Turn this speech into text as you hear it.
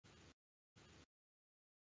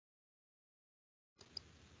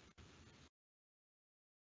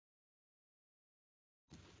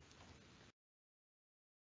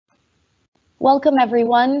Welcome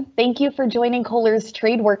everyone. Thank you for joining Kohler's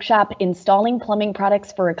trade workshop, Installing Plumbing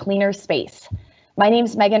Products for a Cleaner Space. My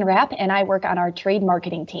name's Megan Rapp and I work on our trade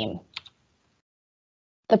marketing team.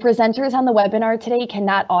 The presenters on the webinar today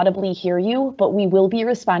cannot audibly hear you, but we will be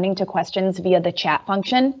responding to questions via the chat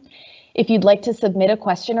function. If you'd like to submit a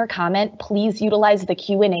question or comment, please utilize the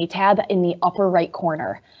Q&A tab in the upper right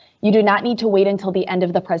corner. You do not need to wait until the end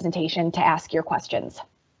of the presentation to ask your questions.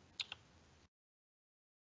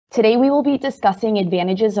 Today we will be discussing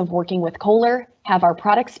advantages of working with Kohler, have our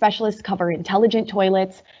product specialists cover intelligent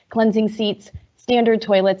toilets, cleansing seats, standard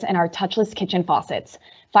toilets, and our touchless kitchen faucets.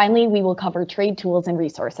 Finally, we will cover trade tools and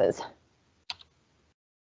resources.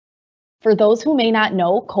 For those who may not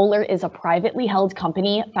know, Kohler is a privately held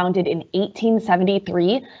company founded in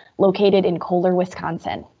 1873, located in Kohler,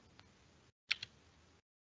 Wisconsin.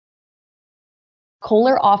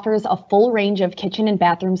 Kohler offers a full range of kitchen and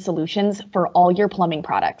bathroom solutions for all your plumbing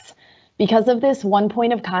products. Because of this, one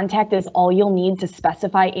point of contact is all you'll need to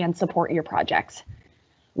specify and support your projects.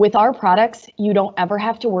 With our products, you don't ever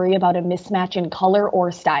have to worry about a mismatch in color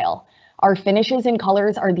or style. Our finishes and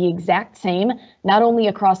colors are the exact same, not only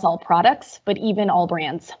across all products, but even all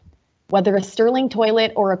brands. Whether a Sterling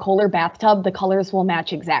toilet or a Kohler bathtub, the colors will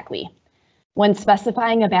match exactly. When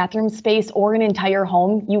specifying a bathroom space or an entire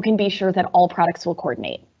home, you can be sure that all products will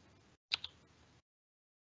coordinate.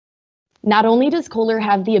 Not only does Kohler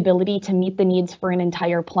have the ability to meet the needs for an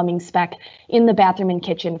entire plumbing spec in the bathroom and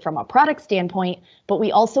kitchen from a product standpoint, but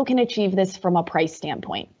we also can achieve this from a price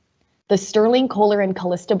standpoint. The Sterling, Kohler, and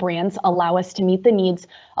Callista brands allow us to meet the needs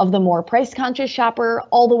of the more price-conscious shopper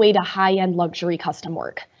all the way to high-end luxury custom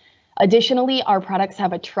work. Additionally, our products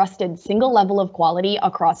have a trusted single level of quality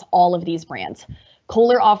across all of these brands.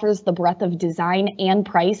 Kohler offers the breadth of design and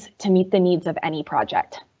price to meet the needs of any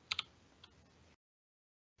project.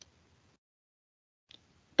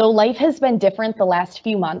 Though life has been different the last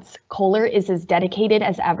few months, Kohler is as dedicated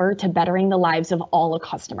as ever to bettering the lives of all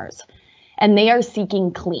customers. And they are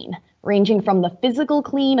seeking clean, ranging from the physical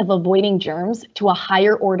clean of avoiding germs to a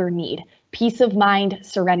higher order need, peace of mind,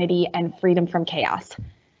 serenity, and freedom from chaos.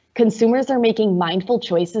 Consumers are making mindful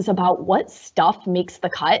choices about what stuff makes the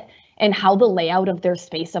cut and how the layout of their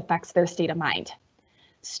space affects their state of mind.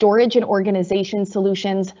 Storage and organization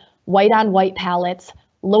solutions, white-on-white pallets,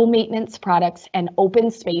 low maintenance products, and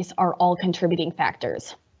open space are all contributing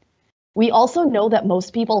factors. We also know that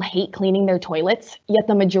most people hate cleaning their toilets, yet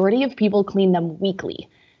the majority of people clean them weekly.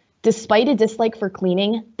 Despite a dislike for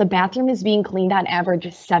cleaning, the bathroom is being cleaned on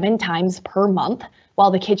average 7 times per month,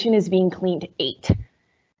 while the kitchen is being cleaned 8.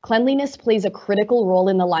 Cleanliness plays a critical role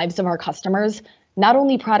in the lives of our customers, not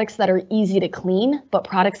only products that are easy to clean, but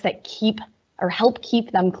products that help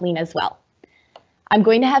keep them clean as well. I'm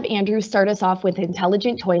going to have Andrew start us off with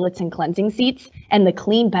intelligent toilets and cleansing seats and the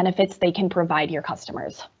clean benefits they can provide your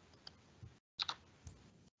customers.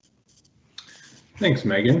 Thanks,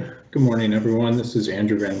 Megan. Good morning, everyone. This is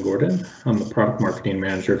Andrew Van Gordon. I'm the product marketing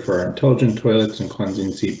manager for our intelligent toilets and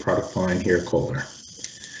cleansing seat product line here at Kohler.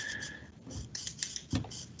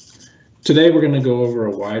 Today, we're going to go over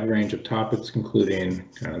a wide range of topics, including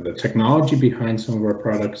the technology behind some of our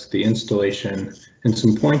products, the installation, and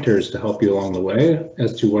some pointers to help you along the way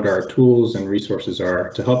as to what our tools and resources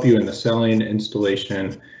are to help you in the selling,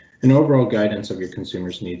 installation, and overall guidance of your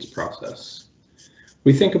consumer's needs process.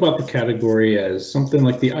 We think about the category as something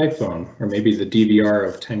like the iPhone or maybe the DVR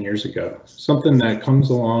of 10 years ago, something that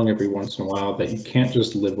comes along every once in a while that you can't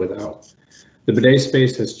just live without. The bidet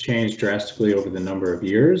space has changed drastically over the number of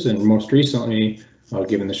years, and most recently,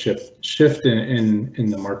 given the shift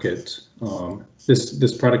in the market,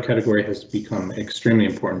 this product category has become extremely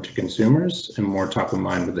important to consumers and more top of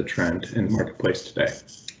mind with the trend in the marketplace today.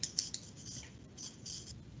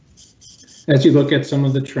 As you look at some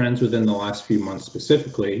of the trends within the last few months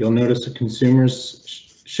specifically, you'll notice a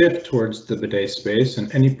consumer's shift towards the bidet space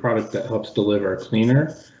and any product that helps deliver a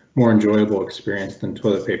cleaner, more enjoyable experience than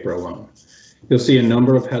toilet paper alone. You'll see a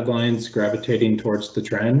number of headlines gravitating towards the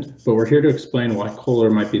trend, but we're here to explain why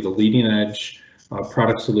Kohler might be the leading edge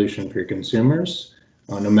product solution for your consumers,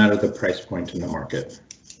 no matter the price point in the market.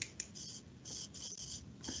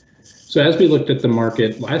 So as we looked at the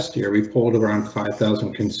market last year, we polled around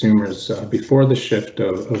 5,000 consumers before the shift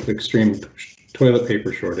of extreme toilet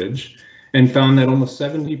paper shortage and found that almost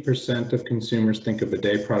 70% of consumers think a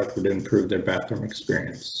bidet product would improve their bathroom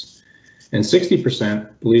experience. And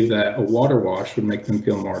 60% believe that a water wash would make them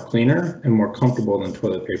feel more cleaner and more comfortable than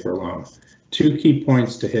toilet paper alone. 2 key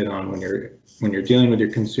points to hit on when you're dealing with your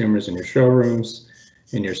consumers in your showrooms,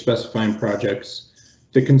 in your specifying projects.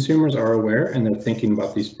 The consumers are aware and they're thinking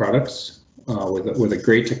about these products with a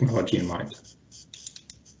great technology in mind.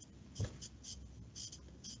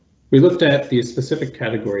 We looked at the specific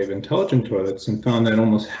category of intelligent toilets and found that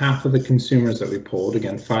almost half of the consumers that we polled,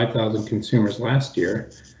 again 5,000 consumers last year,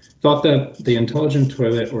 thought that the intelligent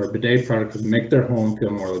toilet or a bidet product would make their home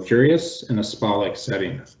feel more luxurious in a spa-like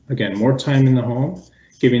setting. Again, more time in the home,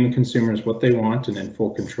 giving the consumers what they want and in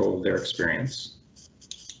full control of their experience.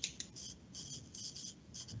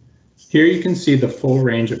 Here you can see the full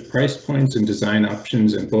range of price points and design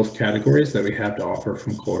options in both categories that we have to offer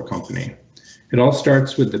from Kohler Company. It all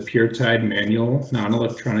starts with the PureTide manual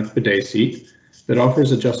non-electronic bidet seat that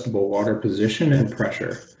offers adjustable water position and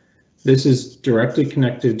pressure. This is directly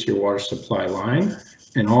connected to your water supply line,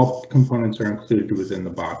 and all components are included within the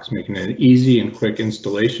box, making it an easy and quick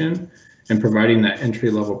installation and providing that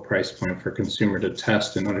entry-level price point for consumer to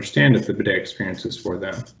test and understand if the bidet experience is for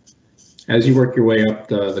them. As you work your way up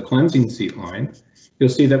the cleansing seat line, you'll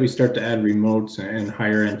see that we start to add remotes and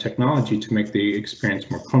higher end technology to make the experience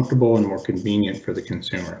more comfortable and more convenient for the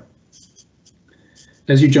consumer.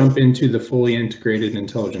 As you jump into the fully integrated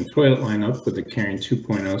intelligent toilet lineup with the Carrying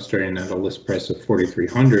 2.0 starting at a list price of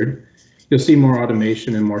 $4,300, you'll see more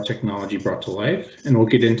automation and more technology brought to life, and we'll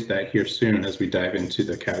get into that here soon as we dive into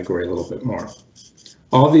the category a little bit more.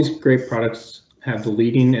 All of these great products have the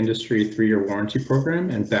leading industry 3-year warranty program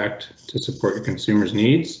and backed to support your consumers'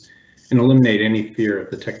 needs and eliminate any fear of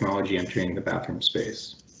the technology entering the bathroom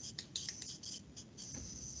space.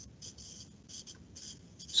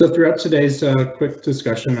 So throughout today's quick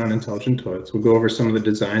discussion on intelligent toilets, we'll go over some of the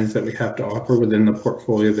designs that we have to offer within the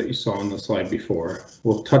portfolio that you saw on the slide before.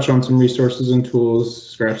 We'll touch on some resources and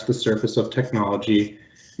tools, scratch the surface of technology,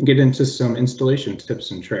 and get into some installation tips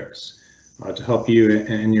and tricks to help you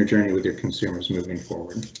in your journey with your consumers moving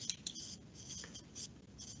forward.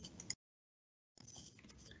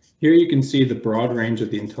 Here you can see the broad range of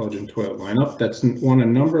the intelligent toilet lineup that's won a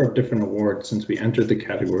number of different awards since we entered the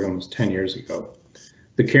category almost 10 years ago.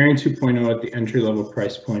 The Carrying 2.0 at the entry-level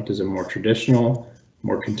price point is a more traditional,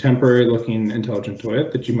 more contemporary-looking intelligent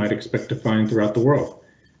toilet that you might expect to find throughout the world.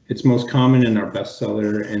 It's most common in our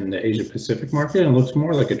bestseller in the Asia-Pacific market and looks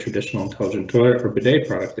more like a traditional intelligent toilet or bidet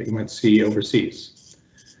product that you might see overseas.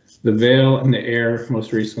 The Veil and the Air,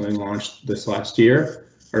 most recently launched this last year,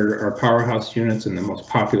 are powerhouse units and the most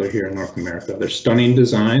popular here in North America. They're stunning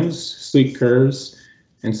designs, sleek curves,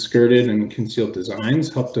 and skirted and concealed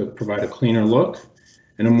designs help to provide a cleaner look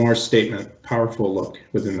and a more statement, powerful look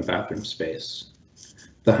within the bathroom space.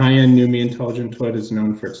 The high-end Numi intelligent toilet is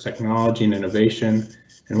known for its technology and innovation,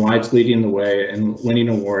 and why it's leading the way and winning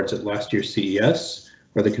awards at last year's CES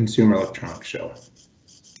or the Consumer Electronics Show.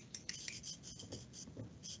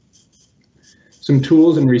 Some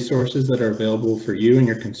tools and resources that are available for you and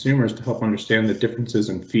your consumers to help understand the differences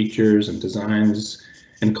in features and designs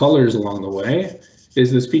and colors along the way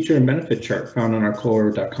is this feature and benefit chart found on our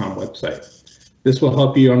Kohler.com website. This will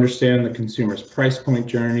help you understand the consumer's price point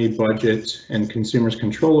journey, budget, and consumers'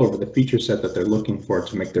 control over the feature set that they're looking for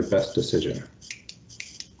to make their best decision.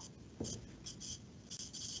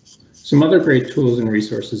 Some other great tools and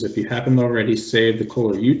resources, if you haven't already saved the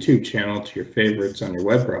Kohler YouTube channel to your favorites on your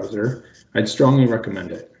web browser, I'd strongly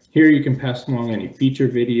recommend it. Here you can pass along any feature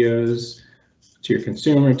videos to your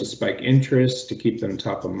consumer to spike interest, to keep them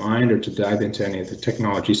top of mind, or to dive into any of the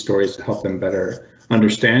technology stories to help them better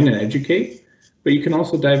understand and educate. But you can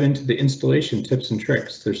also dive into the installation tips and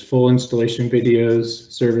tricks. There's full installation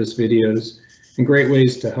videos, service videos, and great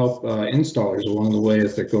ways to help installers along the way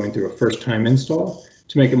as they're going through a first-time install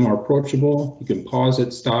to make it more approachable. You can pause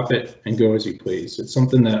it, stop it, and go as you please. It's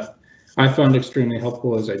something that I found extremely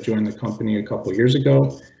helpful as I joined the company a couple years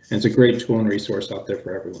ago, and it's a great tool and resource out there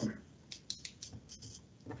for everyone.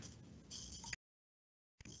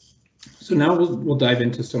 So now we'll dive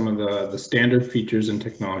into some of the standard features and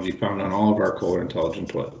technology found on all of our Kohler intelligent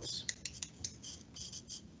toilets.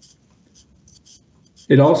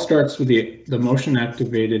 It all starts with the motion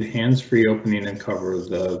activated hands-free opening and cover of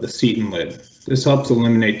the seat and lid. This helps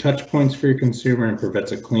eliminate touch points for your consumer and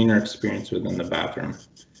prevents a cleaner experience within the bathroom.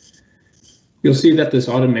 You'll see that this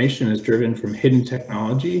automation is driven from hidden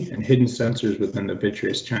technology and hidden sensors within the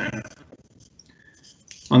vitreous china.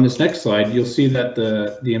 On this next slide, you'll see that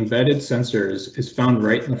the embedded sensor is found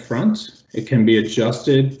right in the front. It can be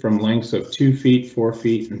adjusted from lengths of 2 feet, 4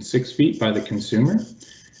 feet, and 6 feet by the consumer.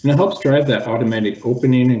 And it helps drive that automatic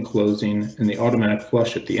opening and closing and the automatic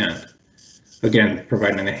flush at the end. Again,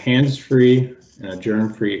 providing a hands-free and a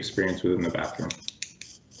germ-free experience within the bathroom.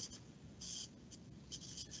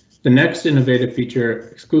 The next innovative feature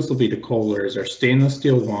exclusively to Kohler is our stainless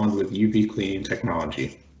steel wand with UV cleaning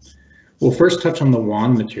technology. We'll first touch on the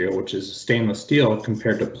wand material, which is stainless steel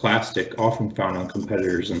compared to plastic often found on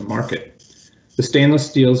competitors in the market. The The stainless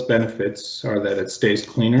steel's benefits are that it stays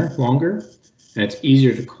cleaner longer, and it's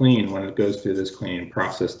easier to clean when it goes through this cleaning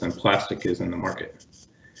process than plastic is in the market.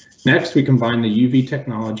 Next, we combine the UV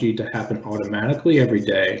technology to happen automatically every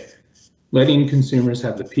day, letting consumers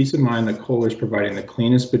have the peace of mind that Kohler is providing the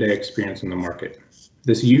cleanest bidet experience in the market.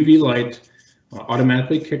 This UV light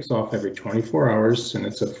automatically kicks off every 24 hours, and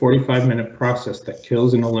it's a 45-minute process that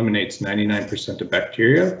kills and eliminates 99% of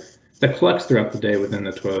bacteria that collects throughout the day within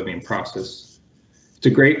the toileting process. It's a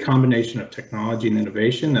great combination of technology and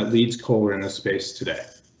innovation that leads Kohler in this space today.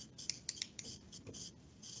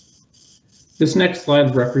 This next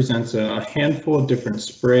slide represents a handful of different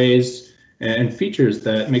sprays and features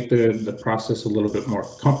that make the process a little bit more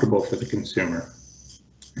comfortable for the consumer.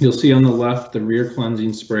 You'll see on the left, the rear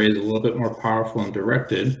cleansing spray is a little bit more powerful and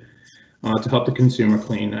directed to help the consumer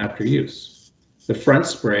clean after use. The front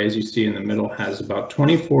spray, as you see in the middle, has about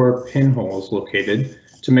 24 pinholes located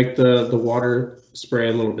to make the water spray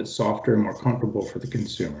a little bit softer and more comfortable for the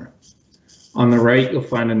consumer. On the right, you'll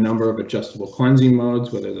find a number of adjustable cleansing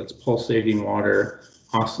modes, whether that's pulsating water,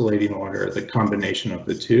 oscillating water, or the combination of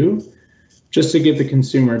the two, just to give the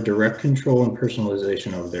consumer direct control and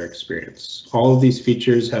personalization of their experience. All of these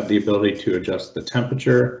features have the ability to adjust the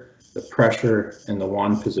temperature, the pressure, and the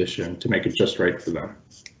wand position to make it just right for them.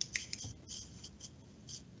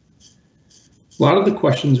 A lot of the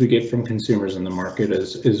questions we get from consumers in the market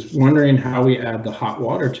is wondering how we add the hot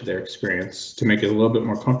water to their experience to make it a little bit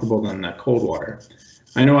more comfortable than that cold water.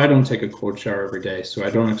 I know I don't take a cold shower every day, so I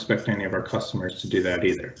don't expect any of our customers to do that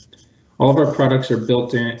either. All of our products are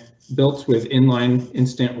built with inline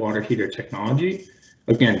instant water heater technology,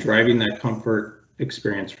 again, driving that comfort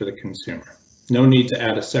experience for the consumer. No need to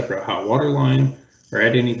add a separate hot water line or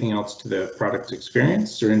add anything else to the product's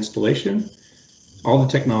experience or installation. All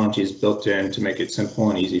the technology is built in to make it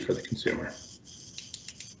simple and easy for the consumer.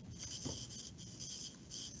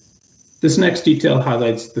 This next detail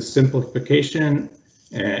highlights the simplification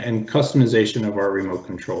and customization of our remote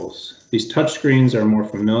controls. These touchscreens are more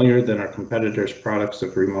familiar than our competitors' products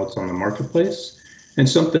of remotes on the marketplace, and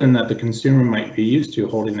something that the consumer might be used to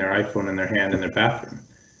holding their iPhone in their hand in their bathroom.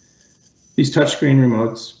 These touchscreen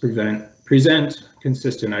remotes present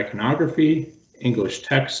consistent iconography, English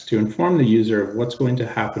text to inform the user of what's going to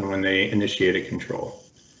happen when they initiate a control,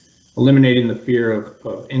 eliminating the fear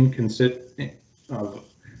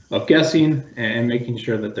of guessing and making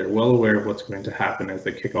sure that they're well aware of what's going to happen as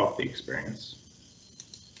they kick off the experience.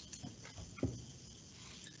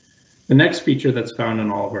 The next feature that's found in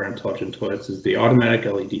all of our intelligent toilets is the automatic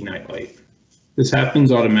LED nightlight. This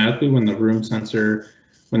happens automatically when the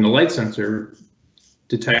light sensor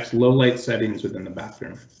detects low light settings within the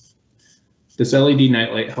bathroom. This LED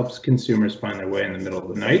nightlight helps consumers find their way in the middle of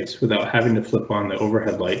the night without having to flip on the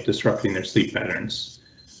overhead light, disrupting their sleep patterns.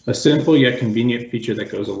 A simple yet convenient feature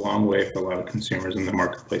that goes a long way for a lot of consumers in the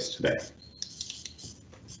marketplace today.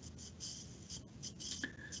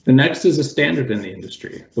 The next is a standard in the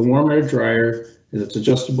industry. The warm air dryer is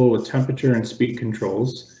adjustable with temperature and speed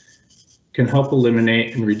controls, can help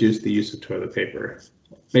eliminate and reduce the use of toilet paper,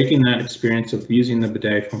 making that experience of using the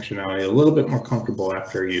bidet functionality a little bit more comfortable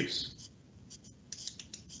after use.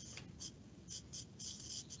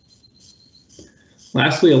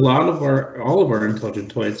 Lastly, all of our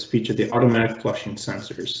intelligent toilets feature the automatic flushing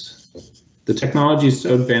sensors. The technology is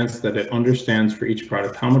so advanced that it understands for each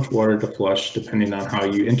product how much water to flush depending on how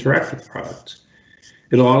you interact with the product.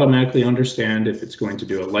 It'll automatically understand if it's going to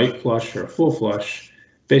do a light flush or a full flush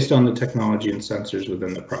based on the technology and sensors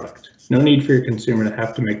within the product. No need for your consumer to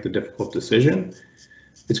have to make the difficult decision.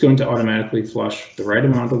 It's going to automatically flush the right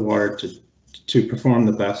amount of water to perform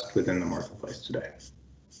the best within the marketplace today.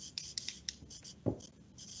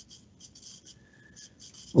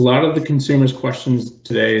 A lot of the consumers' questions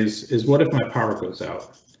today is what if my power goes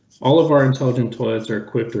out? All of our intelligent toilets are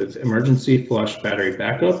equipped with emergency flush battery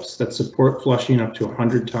backups that support flushing up to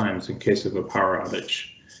 100 times in case of a power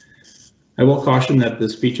outage. I will caution that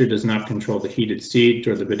this feature does not control the heated seat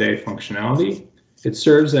or the bidet functionality. It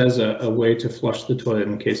serves as a way to flush the toilet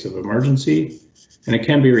in case of emergency, and it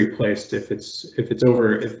can be replaced if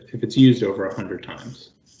it's used over 100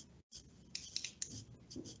 times.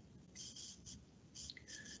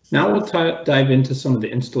 Now we'll dive into some of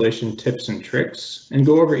the installation tips and tricks and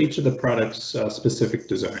go over each of the product's specific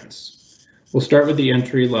designs. We'll start with the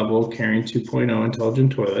entry-level Carrying 2.0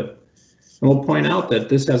 intelligent toilet, and we'll point out that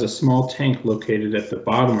this has a small tank located at the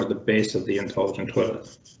bottom or the base of the intelligent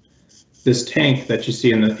toilet. This tank that you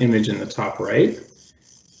see in the image in the top right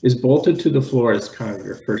is bolted to the floor as kind of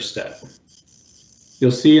your first step.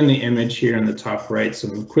 You'll see in the image here in the top right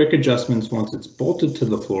some quick adjustments once it's bolted to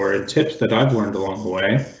the floor and tips that I've learned along the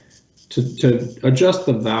way to adjust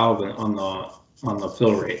the valve on the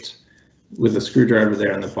fill rate with the screwdriver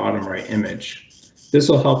there in the bottom right image. This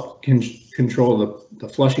will help control the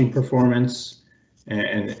flushing performance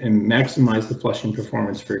and maximize the flushing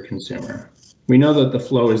performance for your consumer. We know that the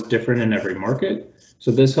flow is different in every market,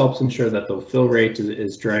 so this helps ensure that the fill rate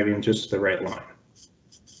is driving just the right line.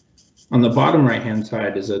 On the bottom right hand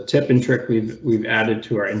side is a tip and trick we've added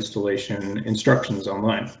to our installation instructions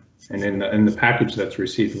online and in the package that's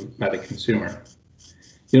received by the consumer.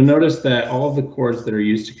 You'll notice that all of the cords that are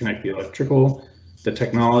used to connect the electrical, the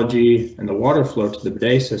technology, and the water flow to the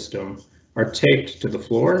bidet system are taped to the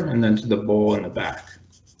floor and then to the bowl in the back.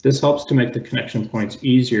 This helps to make the connection points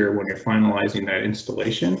easier when you're finalizing that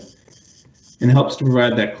installation and helps to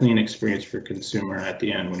provide that clean experience for consumer at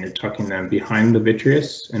the end when you're tucking them behind the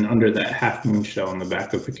vitreous and under that half moon shell in the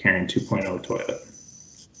back of the Carrion 2.0 toilet.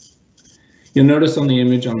 You'll notice on the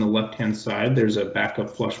image on the left-hand side, there's a backup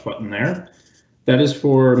flush button there. That is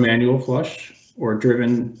for manual flush or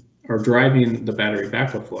driving the battery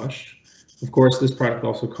backup flush. Of course, this product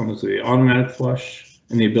also comes with the automatic flush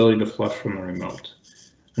and the ability to flush from the remote.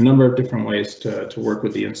 A number of different ways to work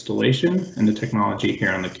with the installation and the technology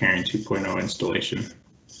here on the Carrion 2.0 installation.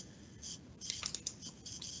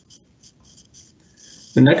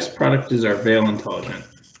 The next product is our Veil Intelligent.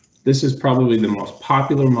 This is probably the most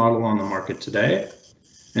popular model on the market today,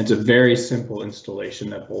 and it's a very simple installation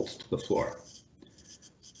that bolts to the floor.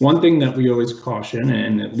 One thing that we always caution,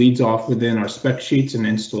 and it leads off within our spec sheets and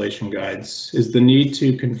installation guides, is the need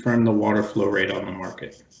to confirm the water flow rate on the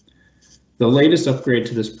market. The latest upgrade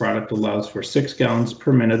to this product allows for 6 gallons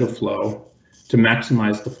per minute of flow to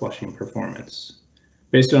maximize the flushing performance.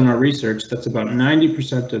 Based on our research, that's about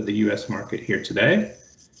 90% of the US market here today,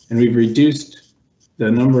 and we've reduced the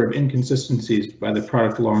number of inconsistencies by the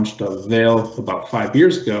product launched of Veil about 5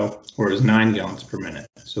 years ago, where it was 9 gallons per minute,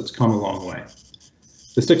 so it's come a long way.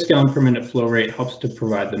 The 6 gallon per minute flow rate helps to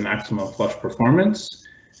provide the maximum flush performance,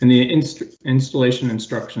 and the installation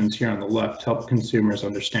instructions here on the left help consumers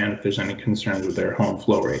understand if there's any concerns with their home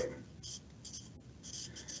flow rate.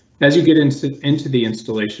 As you get into the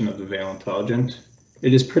installation of the Veil Intelligent,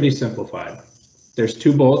 it is pretty simplified. There's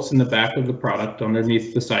 2 bolts in the back of the product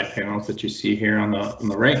underneath the side panels that you see here on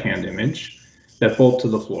the right-hand image that bolt to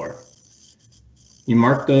the floor. You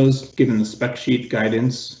mark those given the spec sheet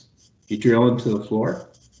guidance, you drill into the floor,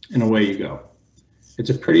 and away you go. It's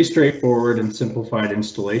a pretty straightforward and simplified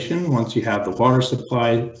installation once you have the water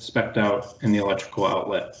supply spec'd out and the electrical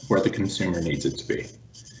outlet where the consumer needs it to be.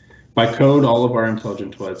 By code, all of our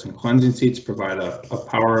intelligent toilets and cleansing seats provide a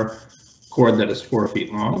power cord that is 4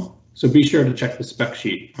 feet long. So be sure to check the spec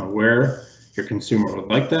sheet on where your consumer would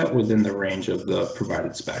like that within the range of the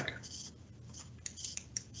provided spec.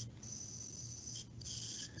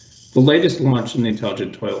 The latest launch in the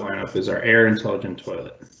intelligent toilet lineup is our Air Intelligent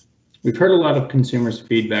Toilet. We've heard a lot of consumers'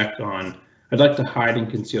 feedback on, I'd like to hide and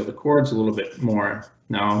conceal the cords a little bit more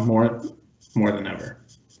now, more than ever.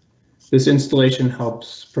 This installation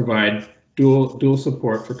helps provide dual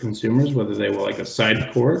support for consumers, whether they will like a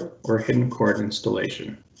side cord or a hidden cord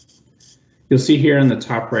installation. You'll see here in the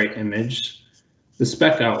top right image, the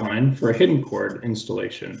spec outline for a hidden cord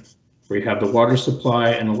installation, where you have the water supply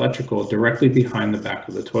and electrical directly behind the back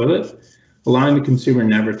of the toilet, allowing the consumer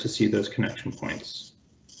never to see those connection points.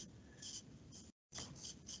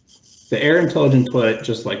 The Air Intelligent Toilet,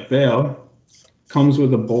 just like Veil, comes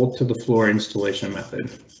with a bolt to the floor installation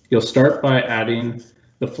method. You'll start by adding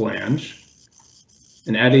the flange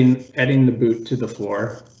and adding the boot to the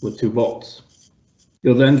floor with 2 bolts.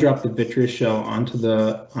 You'll then drop the vitreous shell onto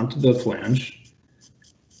the flange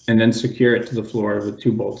and then secure it to the floor with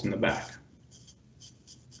 2 bolts in the back.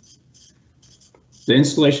 The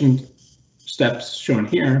installation steps shown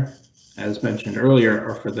here, as mentioned earlier,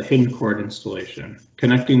 are for the hidden cord installation.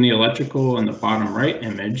 Connecting the electrical in the bottom right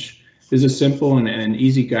image is a simple and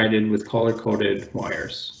easy guided with color-coded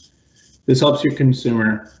wires. This helps your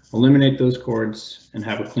consumer eliminate those cords and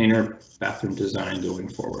have a cleaner bathroom design going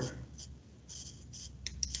forward.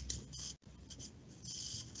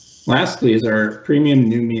 Lastly is our premium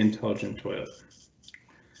NuMe Intelligent Toilet.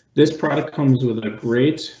 This product comes with a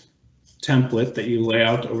great template that you lay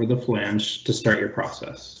out over the flange to start your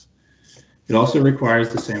process. It also requires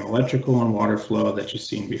the same electrical and water flow that you've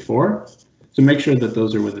seen before, so make sure that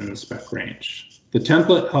those are within the spec range. The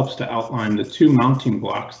template helps to outline the 2 mounting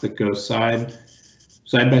blocks that go side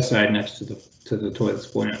by side next to the toilet's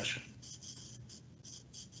flange.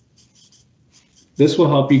 This will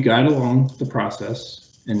help you guide along the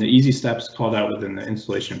process and the easy steps called out within the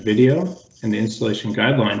installation video and the installation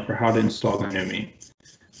guideline for how to install the NuMe.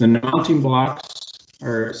 The mounting blocks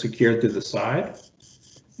are secured to the side,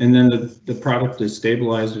 and then the product is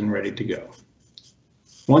stabilized and ready to go.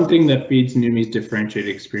 One thing that feeds Numi's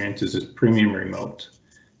differentiated experiences is premium remote.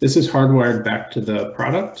 This is hardwired back to the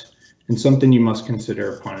product and something you must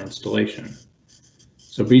consider upon installation.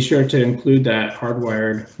 So be sure to include that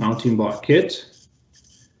hardwired mounting block kit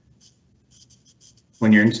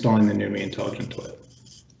when you're installing the Numi Intelligent Toilet.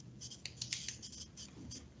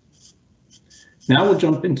 Now we'll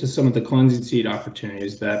jump into some of the cleansing seat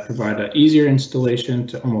opportunities that provide an easier installation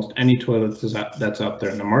to almost any toilet that's out there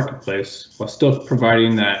in the marketplace, while still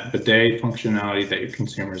providing that bidet functionality that your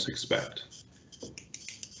consumers expect.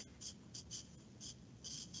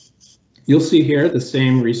 You'll see here the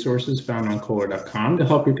same resources found on Kohler.com to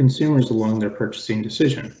help your consumers along their purchasing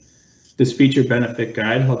decision. This feature benefit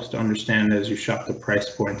guide helps to understand as you shop the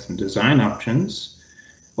price points and design options,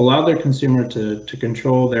 allow their consumer to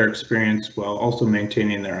control their experience while also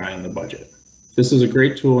maintaining their eye on the budget. This is a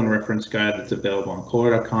great tool and reference guide that's available on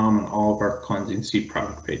Kohler.com and all of our cleansing seat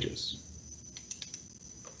product pages.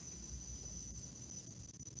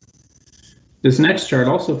 This next chart,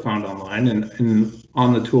 also found online and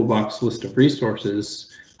on the toolbox list of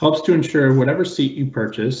resources, helps to ensure whatever seat you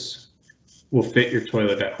purchase will fit your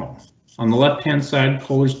toilet at home. On the left-hand side,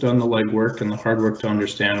 Kohler's done the legwork and the hard work to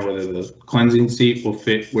understand whether the cleansing seat will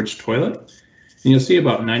fit which toilet. And you'll see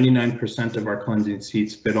about 99% of our cleansing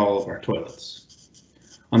seats fit all of our toilets.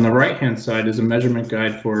 On the right-hand side is a measurement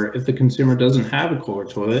guide for if the consumer doesn't have a Kohler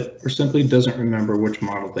toilet or simply doesn't remember which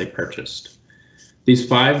model they purchased. These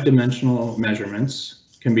 5-dimensional measurements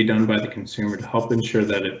can be done by the consumer to help ensure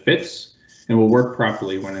that it fits and will work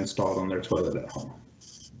properly when installed on their toilet at home.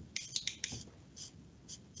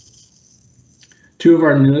 Two of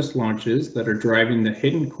our newest launches that are driving the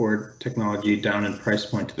hidden cord technology down in price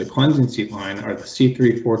point to the cleansing seat line are the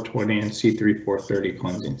C3 420 and C3 430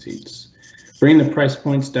 cleansing seats. Bringing the price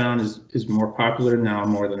points down is more popular now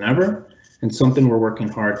more than ever, and something we're working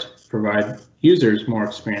hard to provide users more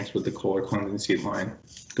experience with the Kohler cleansing seat line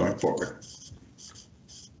going forward.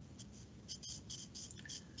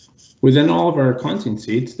 Within all of our cleansing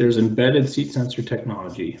seats, there's embedded seat sensor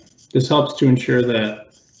technology. This helps to ensure that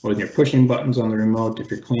when you're pushing buttons on the remote, if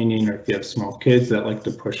you're cleaning, or if you have small kids that like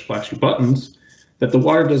to push flashy buttons, that the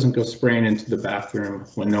water doesn't go spraying into the bathroom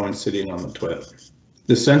when no one's sitting on the toilet.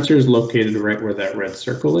 The sensor is located right where that red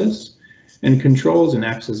circle is and controls and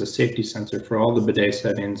acts as a safety sensor for all the bidet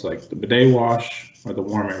settings like the bidet wash or the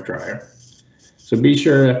warm air dryer. So be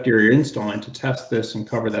sure after you're installing to test this and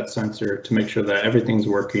cover that sensor to make sure that everything's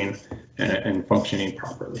working and functioning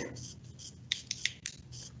properly.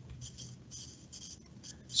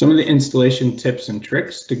 Some of the installation tips and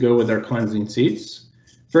tricks to go with our cleansing seats.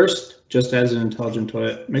 First, just as an intelligent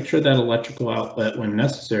toilet, make sure that electrical outlet when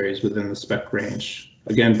necessary is within the spec range.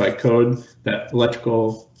 Again, by code, that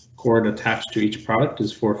electrical cord attached to each product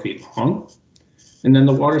is 4 feet long. And then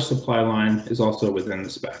the water supply line is also within the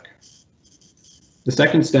spec. The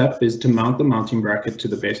second step is to mount the mounting bracket to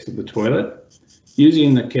the base of the toilet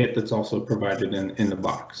using the kit that's also provided in the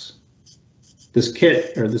box. This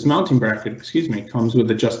kit, or this mounting bracket, comes with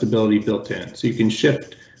adjustability built in, so you can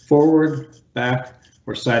shift forward, back,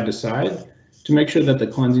 or side to side to make sure that the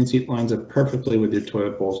cleansing seat lines up perfectly with your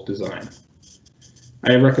toilet bowl's design.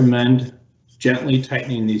 I recommend gently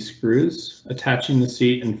tightening these screws, attaching the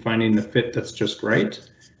seat and finding the fit that's just right,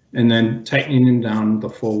 and then tightening them down the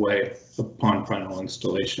full way upon final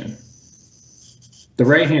installation. The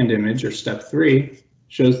right-hand image, or step 3,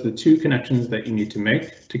 shows the 2 connections that you need to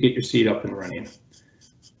make to get your seat up and running.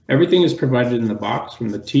 Everything is provided in the box, from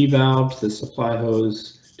the T-valve to the supply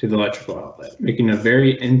hose to the electrical outlet, making a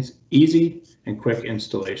very easy and quick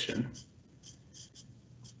installation.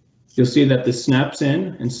 You'll see that this snaps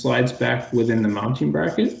in and slides back within the mounting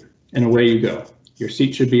bracket, and away you go. Your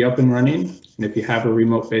seat should be up and running, and if you have a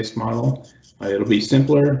remote-based model, it'll be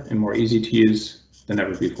simpler and more easy to use than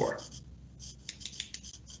ever before.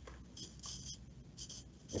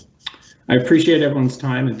 I appreciate everyone's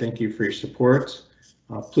time and thank you for your support.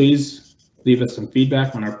 Please leave us some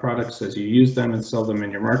feedback on our products as you use them and sell them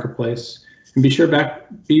in your marketplace. And be sure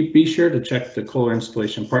to check the Kohler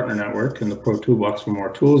Installation Partner Network and the Pro Toolbox for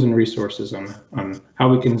more tools and resources on how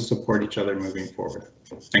we can support each other moving forward.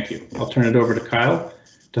 Thank you. I'll turn it over to Kyle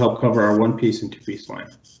to help cover our 1-piece and 2-piece line.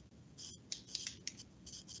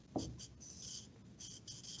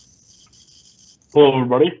 Hello,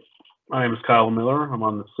 everybody. My name is Kyle Miller. I'm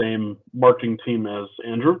on the same marketing team as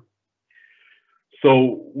Andrew.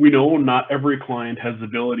 So we know not every client has the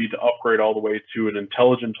ability to upgrade all the way to an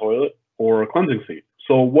intelligent toilet or a cleansing seat.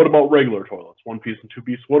 So what about regular toilets, 1-piece and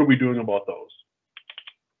 2-piece? What are we doing about those?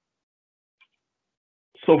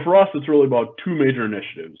 So for us, it's really about 2 major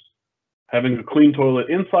initiatives. having a clean toilet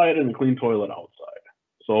inside and a clean toilet outside.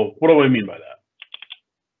 So what do I mean by that?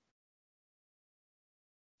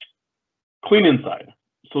 Clean inside.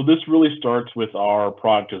 So this really starts with our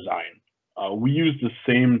product design. We use the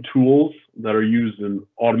same tools that are used in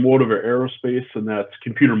automotive or aerospace, and that's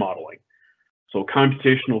computer modeling. So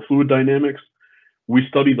computational fluid dynamics, we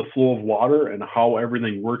study the flow of water and how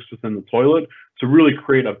everything works within the toilet to really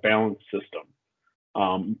create a balanced system.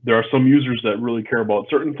 There are some users that really care about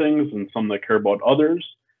certain things and some that care about others,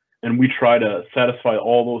 and we try to satisfy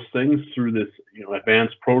all those things through this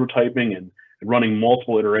advanced prototyping and running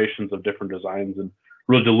multiple iterations of different designs and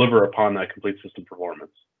really deliver upon that complete system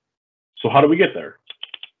performance. So how do we get there?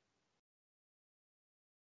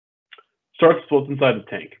 Starts with what's inside the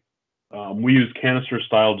tank. We use canister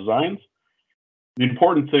style designs. The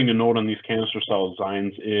important thing to note on these canister style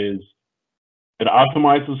designs is it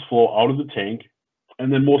optimizes flow out of the tank.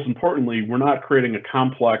 And then most importantly, we're not creating a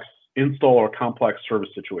complex install or complex service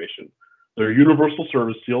situation. They're universal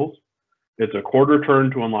service seals. It's a quarter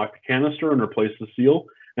turn to unlock the canister and replace the seal,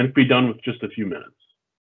 and it can be done with just a few minutes.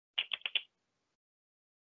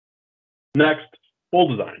 Next, bowl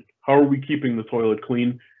design. How are we keeping the toilet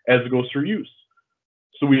clean as it goes through use?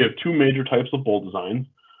 So we have two major types of bowl designs.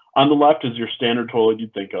 On the left is your standard toilet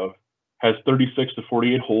you'd think of, has 36 to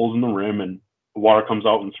 48 holes in the rim, and the water comes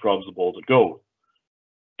out and scrubs the bowl as it goes.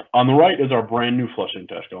 On the right is our brand new flushing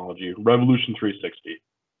technology, Revolution 360.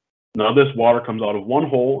 Now this water comes out of one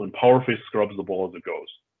hole and power-face scrubs the bowl as it goes.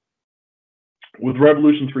 With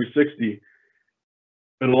Revolution 360,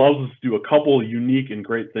 it allows us to do a couple unique and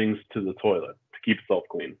great things to the toilet to keep itself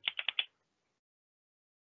clean.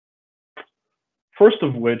 First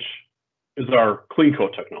of which is our clean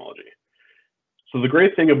coat technology. So the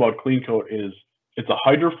great thing about clean coat is it's a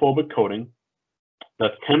hydrophobic coating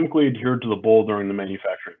that's chemically adhered to the bowl during the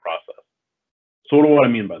manufacturing process. So what do I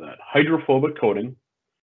mean by that? Hydrophobic coating,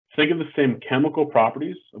 think of the same chemical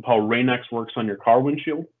properties of how Rain-X works on your car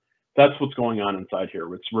windshield. That's what's going on inside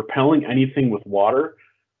here. It's repelling anything with water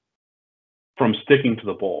from sticking to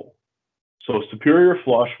the bowl. So superior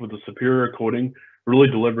flush with a superior coating really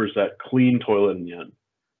delivers that clean toilet in the end.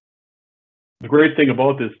 The great thing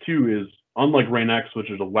about this too is, unlike Rain-X,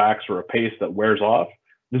 which is a wax or a paste that wears off,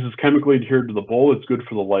 this is chemically adhered to the bowl. It's good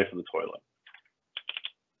for the life of the toilet.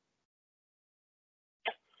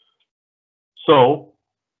 So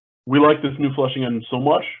we like this new flushing engine so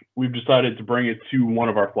much, we've decided to bring it to one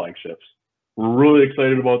of our flagships. We're really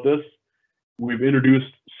excited about this. We've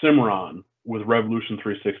introduced Cimarron with Revolution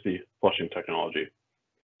 360 flushing technology.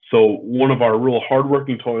 So one of our real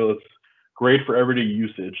hardworking toilets, great for everyday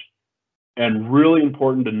usage, and really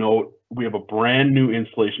important to note, we have a brand new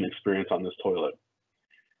installation experience on this toilet.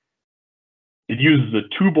 It uses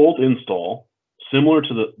a 2-bolt install, similar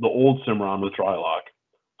to the old Cimarron with dry lock.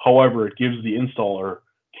 However, it gives the installer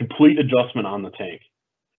complete adjustment on the tank.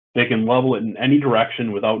 They can level it in any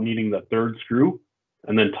direction without needing the third screw,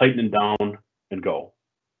 and then tighten it down and go.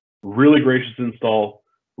 Really gracious install,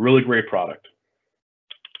 really great product.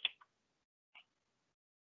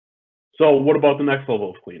 So what about the next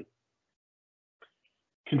level of clean?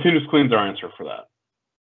 Continuous clean is our answer for that.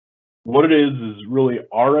 What it is really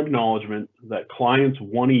our acknowledgement that clients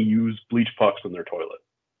want to use bleach pucks in their toilet.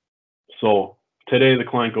 So today the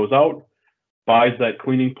client goes out, buys that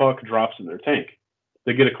cleaning puck, drops in their tank.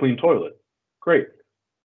 They get a clean toilet. Great.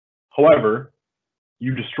 However,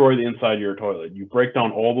 you destroy the inside of your toilet. You break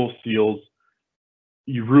down all those seals.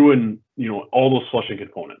 You ruin, all those flushing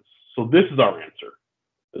components. So this is our answer.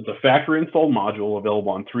 It's a factory installed module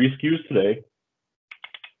available on 3 SKUs today.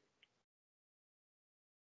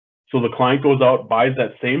 So the client goes out, buys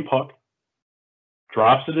that same puck,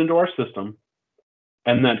 drops it into our system,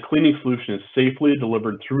 and that cleaning solution is safely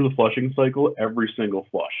delivered through the flushing cycle every single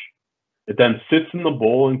flush. It then sits in the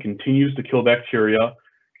bowl and continues to kill bacteria,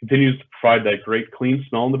 continues to provide that great clean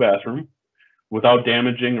smell in the bathroom without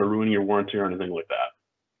damaging or ruining your warranty or anything like that.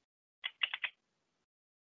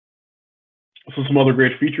 So some other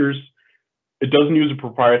great features. It doesn't use a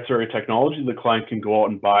proprietary technology. The client can go out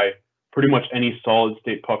and buy pretty much any solid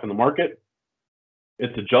state puck in the market.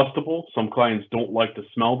 It's adjustable. Some clients don't like the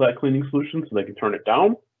smell of that cleaning solution, so they can turn it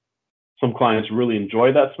down. Some clients really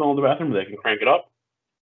enjoy that smell in the bathroom, they can crank it up.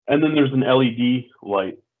 And then there's an LED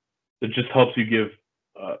light that just helps you give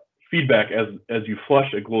feedback as you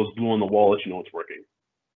flush. It glows blue on the wall, let you know it's working.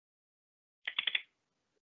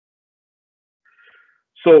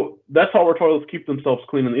 So that's how our toilets keep themselves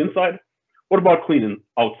clean on the inside. What about cleaning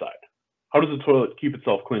outside? How does the toilet keep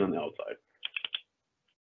itself clean on the outside?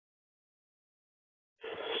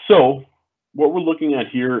 So what we're looking at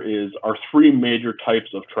here is our 3 major types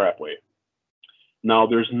of trapway. Now,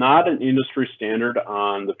 there's not an industry standard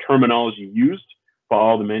on the terminology used by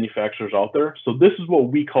all the manufacturers out there. So this is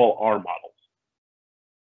what we call our models.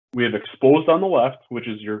 We have exposed on the left, which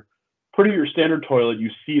is your standard toilet. You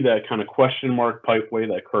see that kind of question mark pipeway,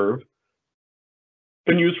 that curve.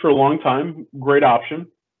 Been used for a long time, great option.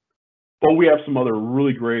 But we have some other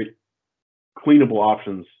really great cleanable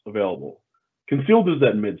options available. Concealed is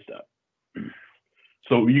that mid step.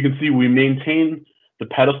 So you can see we maintain the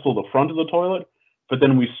pedestal, the front of the toilet, but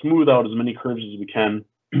then we smooth out as many curves as we can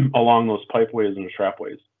along those pipeways and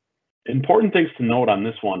strapways. Important things to note on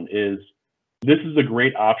this one is this is a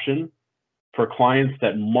great option for clients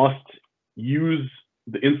that must use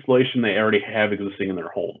the installation they already have existing in their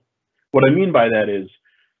home. What I mean by that is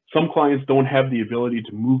some clients don't have the ability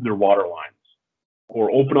to move their water lines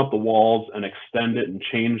or open up the walls and extend it and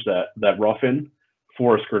change that rough-in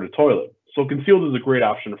for a skirted toilet. So concealed is a great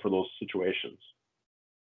option for those situations.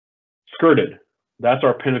 Skirted, that's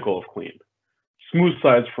our pinnacle of clean. Smooth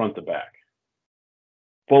sides front to back.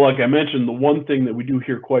 But like I mentioned, the one thing that we do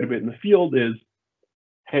hear quite a bit in the field is,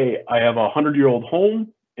 hey, I have a 100-year-old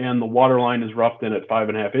home and the water line is roughed in at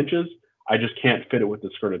 5.5 inches. I just can't fit it with the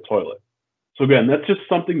skirted toilet. So again, that's just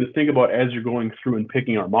something to think about as you're going through and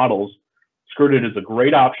picking our models. Skirted is a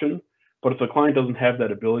great option, but if the client doesn't have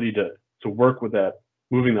that ability to work with that,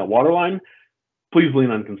 moving that water line, please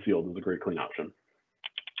lean on concealed as a great clean option.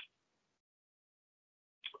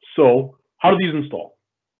 So how do these install?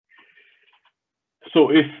 So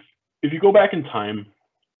if you go back in time,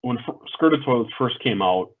 when skirted toilets first came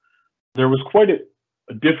out, there was quite a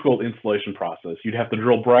difficult installation process. You'd have to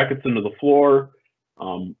drill brackets into the floor,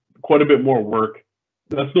 quite a bit more work.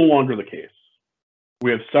 That's no longer the case.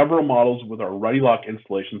 We have several models with our ReadyLock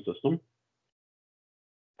installation system.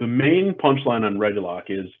 The main punchline on ReadyLock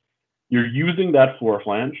is you're using that floor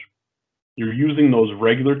flange, you're using those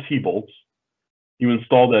regular T-bolts, you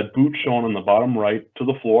install that boot shown on the bottom right to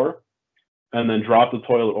the floor, and then drop the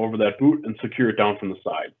toilet over that boot and secure it down from the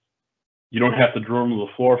side. You don't have to drill into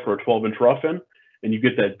the floor for a 12-inch rough-in, and you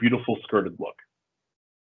get that beautiful skirted look.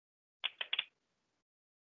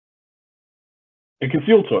 And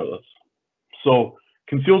concealed toilets. So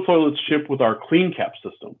concealed toilets ship with our clean cap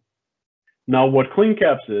system. Now what clean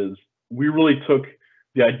caps is, we really took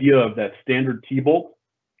the idea of that standard T-bolt,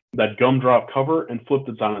 that gumdrop cover, and flipped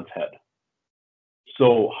it on its head.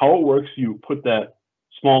 So how it works, you put that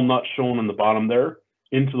small nut shown on the bottom there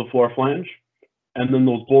into the floor flange, and then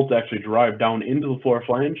those bolts actually drive down into the floor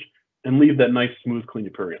flange and leave that nice, smooth, clean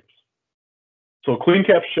appearance. So clean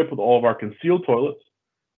caps ship with all of our concealed toilets,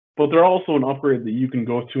 but they're also an upgrade that you can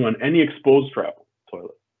go to on any exposed trap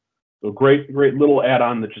toilet. So great little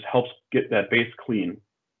add-on that just helps get that base clean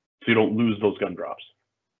so you don't lose those gumdrops.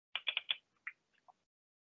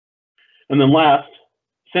 And then last,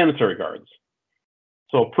 sanitary guards.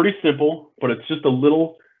 So pretty simple, but it's just a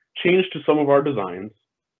little change to some of our designs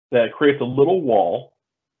that creates a little wall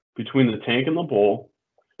between the tank and the bowl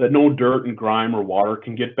that no dirt and grime or water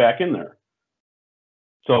can get back in there.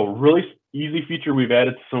 So really easy feature we've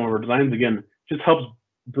added to some of our designs. Again, just helps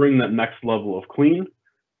bring that next level of clean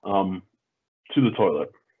to the toilet.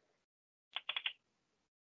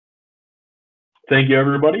 Thank you,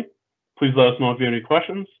 everybody. Please let us know if you have any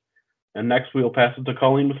questions. And next, we'll pass it to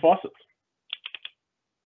Colleen with faucets.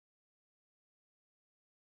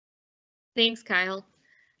 Thanks, Kyle.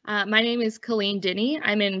 My name is Colleen Dinney.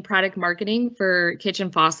 I'm in product marketing for kitchen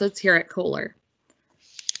faucets here at Kohler.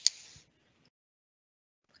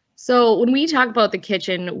 So when we talk about the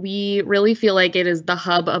kitchen, we really feel like it is the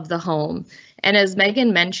hub of the home. And as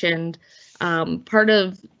Megan mentioned, part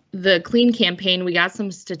of the clean campaign, we got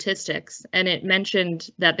some statistics, and it mentioned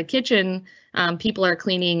that the kitchen, people are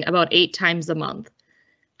cleaning about 8 times a month.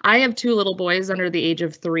 I have 2 little boys under the age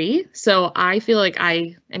of 3, so I feel like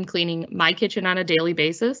I am cleaning my kitchen on a daily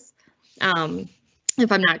basis.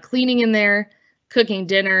 If I'm not cleaning in there, cooking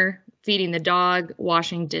dinner, feeding the dog,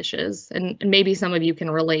 washing dishes, and maybe some of you can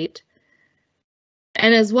relate.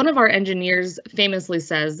 And as one of our engineers famously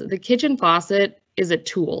says, the kitchen faucet is a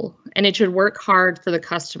tool, and it should work hard for the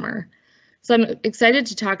customer. So I'm excited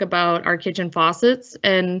to talk about our kitchen faucets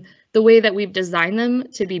and the way that we've designed them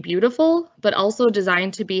to be beautiful, but also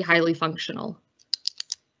designed to be highly functional.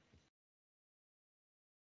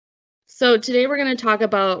 So today we're going to talk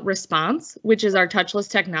about Response, which is our touchless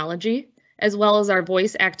technology, as well as our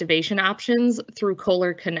voice activation options through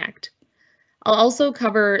Kohler Connect. I'll also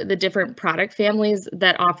cover the different product families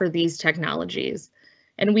that offer these technologies.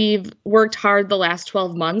 And we've worked hard the last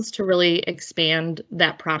 12 months to really expand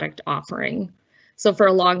that product offering. So for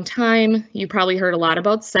a long time, you probably heard a lot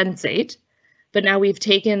about Sensate, but now we've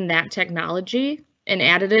taken that technology and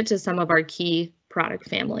added it to some of our key product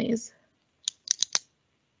families.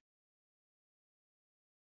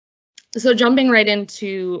 So jumping right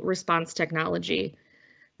into response technology.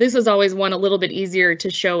 This is always one a little bit easier to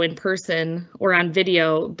show in person or on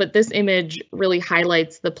video, but this image really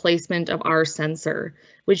highlights the placement of our sensor,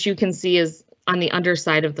 which you can see is on the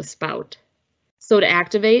underside of the spout. So to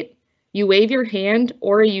activate, you wave your hand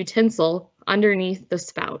or a utensil underneath the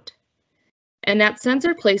spout. And that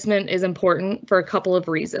sensor placement is important for a couple of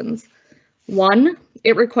reasons. One,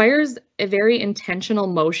 it requires a very intentional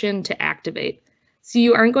motion to activate. So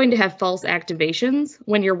you aren't going to have false activations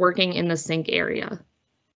when you're working in the sink area.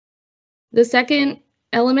 The second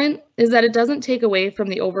element is that it doesn't take away from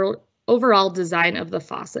the overall design of the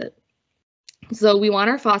faucet. So we want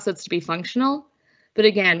our faucets to be functional, but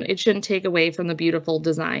again, it shouldn't take away from the beautiful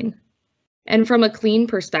design. And from a clean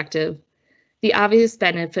perspective, the obvious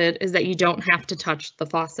benefit is that you don't have to touch the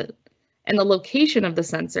faucet. And the location of the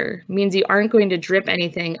sensor means you aren't going to drip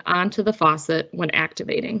anything onto the faucet when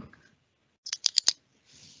activating.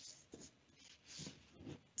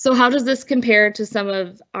 So how does this compare to some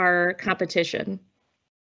of our competition?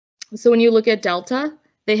 So when you look at Delta,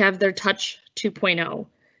 they have their Touch 2.0.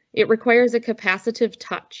 It requires a capacitive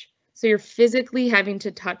touch. So you're physically having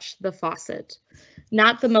to touch the faucet.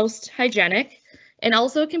 Not the most hygienic, and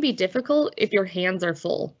also it can be difficult if your hands are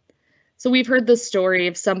full. So we've heard the story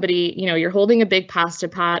of somebody, you're holding a big pasta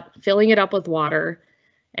pot, filling it up with water,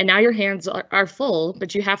 and now your hands are full,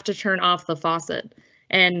 but you have to turn off the faucet.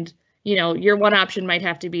 And your one option might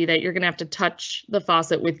have to be that you're going to have to touch the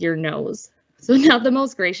faucet with your nose. So not the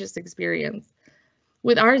most gracious experience.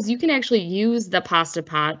 With ours, you can actually use the pasta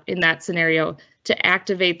pot in that scenario to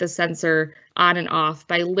activate the sensor on and off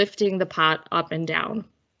by lifting the pot up and down.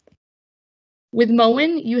 With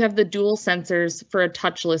Moen, you have the dual sensors for a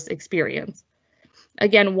touchless experience.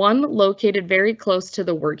 Again, one located very close to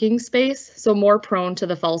the working space, so more prone to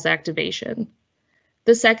the false activation.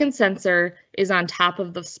 The second sensor is on top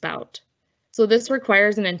of the spout. So this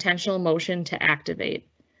requires an intentional motion to activate.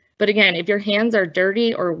 But again, if your hands are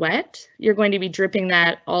dirty or wet, you're going to be dripping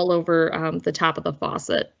that all over the top of the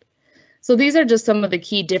faucet. So these are just some of the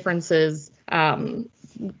key differences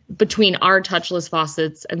between our touchless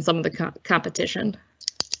faucets and some of the competition.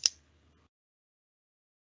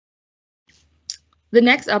 The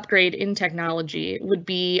next upgrade in technology would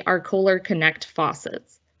be our Kohler Connect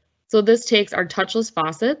faucets. So this takes our touchless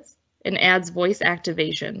faucets and adds voice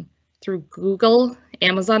activation through Google,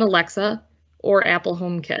 Amazon Alexa, or Apple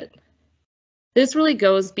HomeKit. This really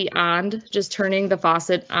goes beyond just turning the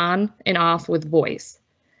faucet on and off with voice.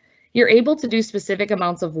 You're able to do specific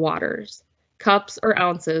amounts of waters, cups or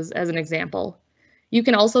ounces as an example. You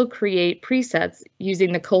can also create presets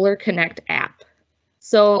using the Kohler Connect app.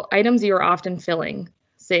 So items you're often filling,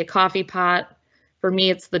 say a coffee pot, for me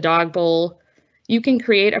it's the dog bowl, you can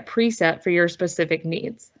create a preset for your specific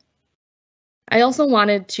needs. I also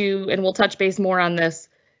wanted to, and we'll touch base more on this,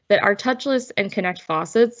 that our touchless and Connect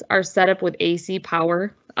faucets are set up with AC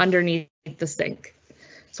power underneath the sink.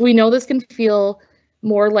 So we know this can feel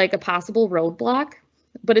more like a possible roadblock,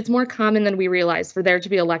 but it's more common than we realize for there to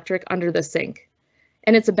be electric under the sink.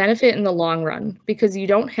 And it's a benefit in the long run because you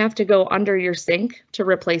don't have to go under your sink to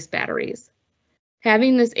replace batteries.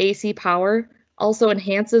 Having this AC power also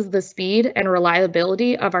enhances the speed and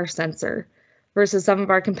reliability of our sensor versus some of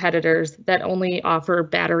our competitors that only offer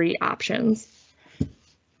battery options.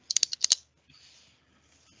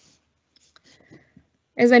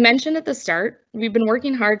 As I mentioned at the start, we've been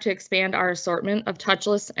working hard to expand our assortment of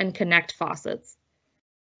touchless and Connect faucets.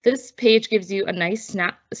 This page gives you a nice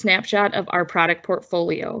snapshot of our product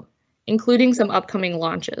portfolio, including some upcoming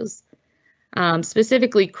launches,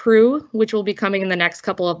 specifically Crew, which will be coming in the next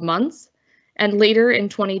couple of months, and later in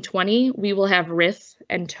 2020, we will have Riff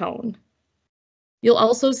and Tone. You'll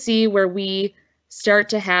also see where we start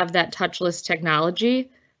to have that touchless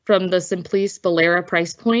technology from the Simplice Bolera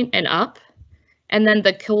price point and up, and then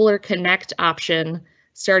the Kohler Connect option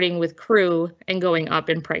starting with Crew and going up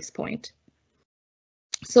in price point.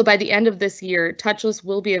 So by the end of this year, touchless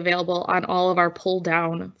will be available on all of our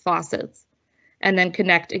pull-down faucets. And then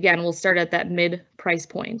Connect, again, will start at that mid price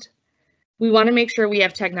point. We want to make sure we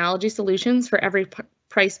have technology solutions for every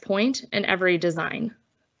price point and every design.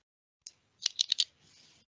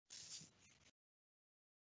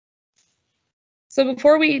 So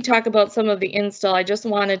before we talk about some of the install, I just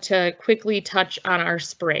wanted to quickly touch on our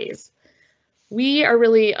sprays. We are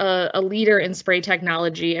really a leader in spray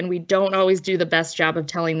technology, and we don't always do the best job of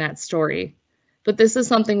telling that story. But this is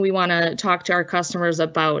something we want to talk to our customers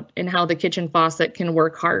about and how the kitchen faucet can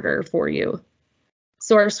work harder for you.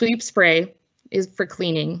 So our sweep spray is for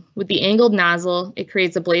cleaning. With the angled nozzle, it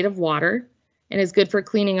creates a blade of water, and is good for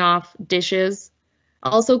cleaning off dishes,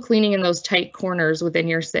 also cleaning in those tight corners within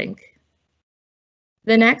your sink.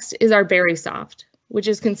 The next is our Berry Soft, which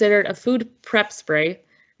is considered a food prep spray,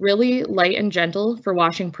 really light and gentle for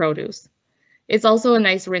washing produce. It's also a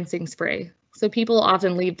nice rinsing spray, so people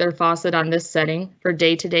often leave their faucet on this setting for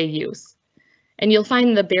day-to-day use. And you'll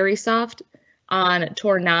find the Berry Soft on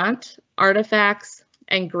Tornat, Artifacts,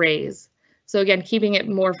 and Grays. So again, keeping it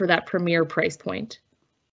more for that premier price point.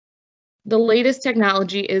 The latest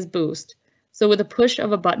technology is Boost. So with a push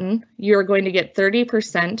of a button, you're going to get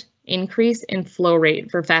 30% increase in flow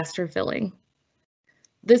rate for faster filling.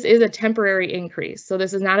 This is a temporary increase, so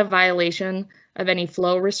this is not a violation of any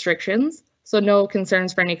flow restrictions, so no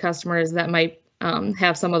concerns for any customers that might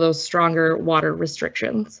have some of those stronger water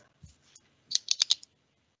restrictions.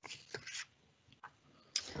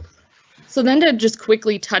 So then to just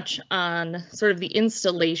quickly touch on sort of the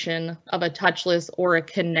installation of a touchless or a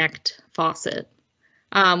Connect faucet.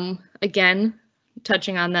 Again,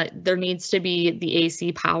 touching on that, there needs to be the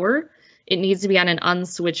AC power. It needs to be on an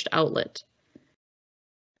unswitched outlet.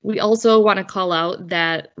 We also want to call out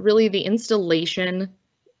that really the installation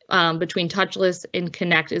between touchless and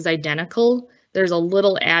Connect is identical. There's a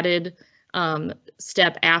little added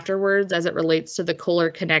step afterwards as it relates to the Kohler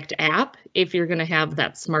Connect app if you're going to have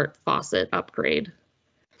that smart faucet upgrade.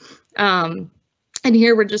 And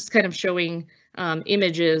here we're just kind of showing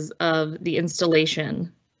images of the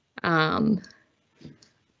installation.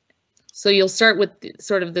 So you'll start with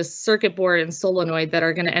sort of this circuit board and solenoid that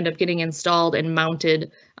are going to end up getting installed and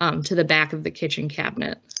mounted to the back of the kitchen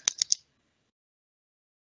cabinet.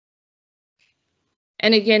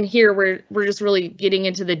 And again, here we're just really getting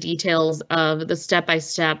into the details of the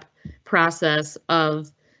step-by-step process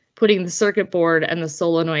of putting the circuit board and the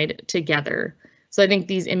solenoid together. So I think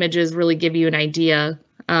these images really give you an idea.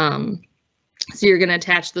 So you're going to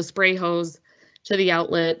attach the spray hose to the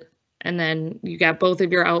outlet, and then you got both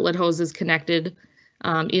of your outlet hoses connected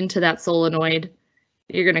into that solenoid.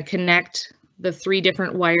 You're going to connect the 3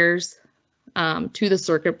 different wires to the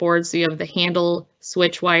circuit board. So you have the handle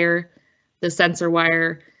switch wire, the sensor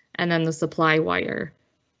wire, and then the supply wire.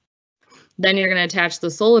 Then you're going to attach the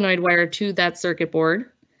solenoid wire to that circuit board,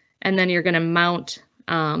 and then you're going to mount,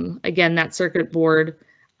 again, that circuit board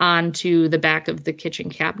onto the back of the kitchen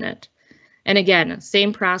cabinet. And again,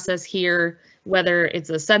 same process here, whether it's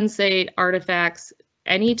a Sensate, Artifacts,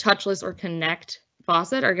 any touchless or Connect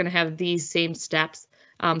faucet are going to have these same steps.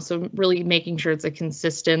 So really making sure it's a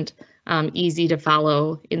consistent, easy to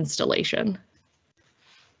follow installation.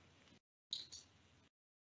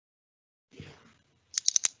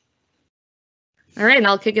 All right, and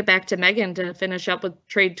I'll kick it back to Megan to finish up with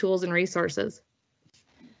trade tools and resources.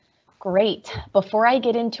 Great. Before I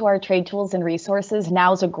get into our trade tools and resources,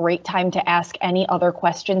 now's a great time to ask any other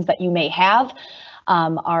questions that you may have.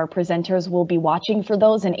 Our presenters will be watching for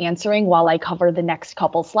those and answering while I cover the next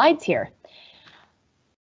couple slides here.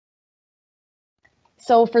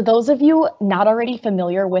 So for those of you not already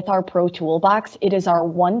familiar with our Pro Toolbox, it is our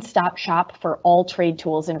one-stop shop for all trade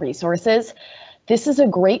tools and resources. This is a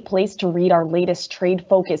great place to read our latest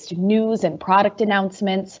trade-focused news and product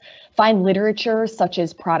announcements, find literature such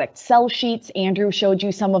as product sell sheets, Andrew showed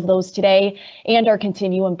you some of those today, and our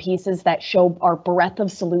continuum pieces that show our breadth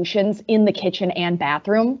of solutions in the kitchen and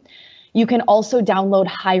bathroom. You can also download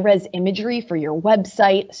high-res imagery for your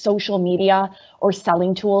website, social media, or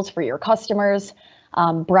selling tools for your customers.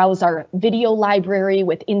 Browse our video library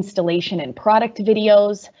with installation and product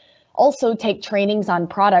videos. Also take trainings on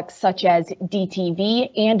products such as DTV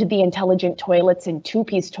and the intelligent toilets and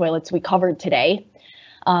 2-piece toilets we covered today.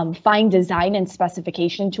 Find design and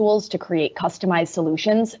specification tools to create customized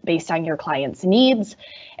solutions based on your client's needs,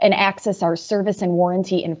 and access our service and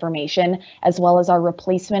warranty information, as well as our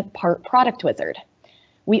replacement part product wizard.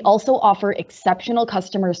 We also offer exceptional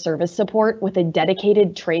customer service support with a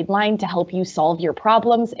dedicated trade line to help you solve your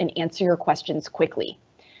problems and answer your questions quickly.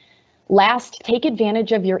 Last, take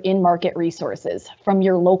advantage of your in-market resources from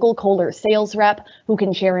your local Kohler sales rep who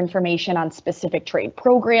can share information on specific trade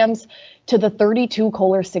programs to the 32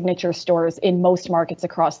 Kohler signature stores in most markets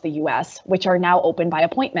across the US, which are now open by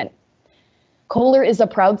appointment. Kohler is a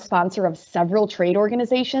proud sponsor of several trade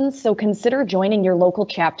organizations, so consider joining your local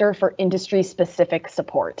chapter for industry-specific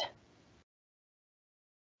support.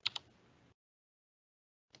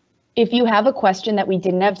 If you have a question that we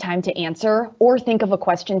didn't have time to answer or think of a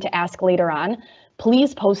question to ask later on,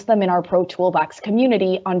 please post them in our Pro Toolbox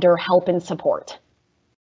community under Help and Support.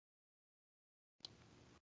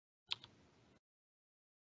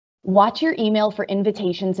 Watch your email for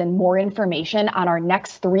invitations and more information on our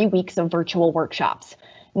next 3 weeks of virtual workshops.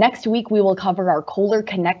 Next week, we will cover our Kohler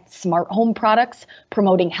Connect smart home products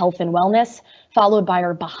promoting health and wellness, followed by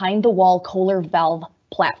our behind-the-wall Kohler valve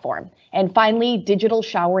platform, and finally, digital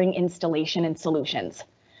showering installation and solutions.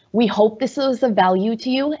 We hope this was of value to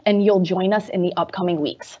you and you'll join us in the upcoming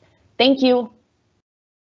weeks. Thank you.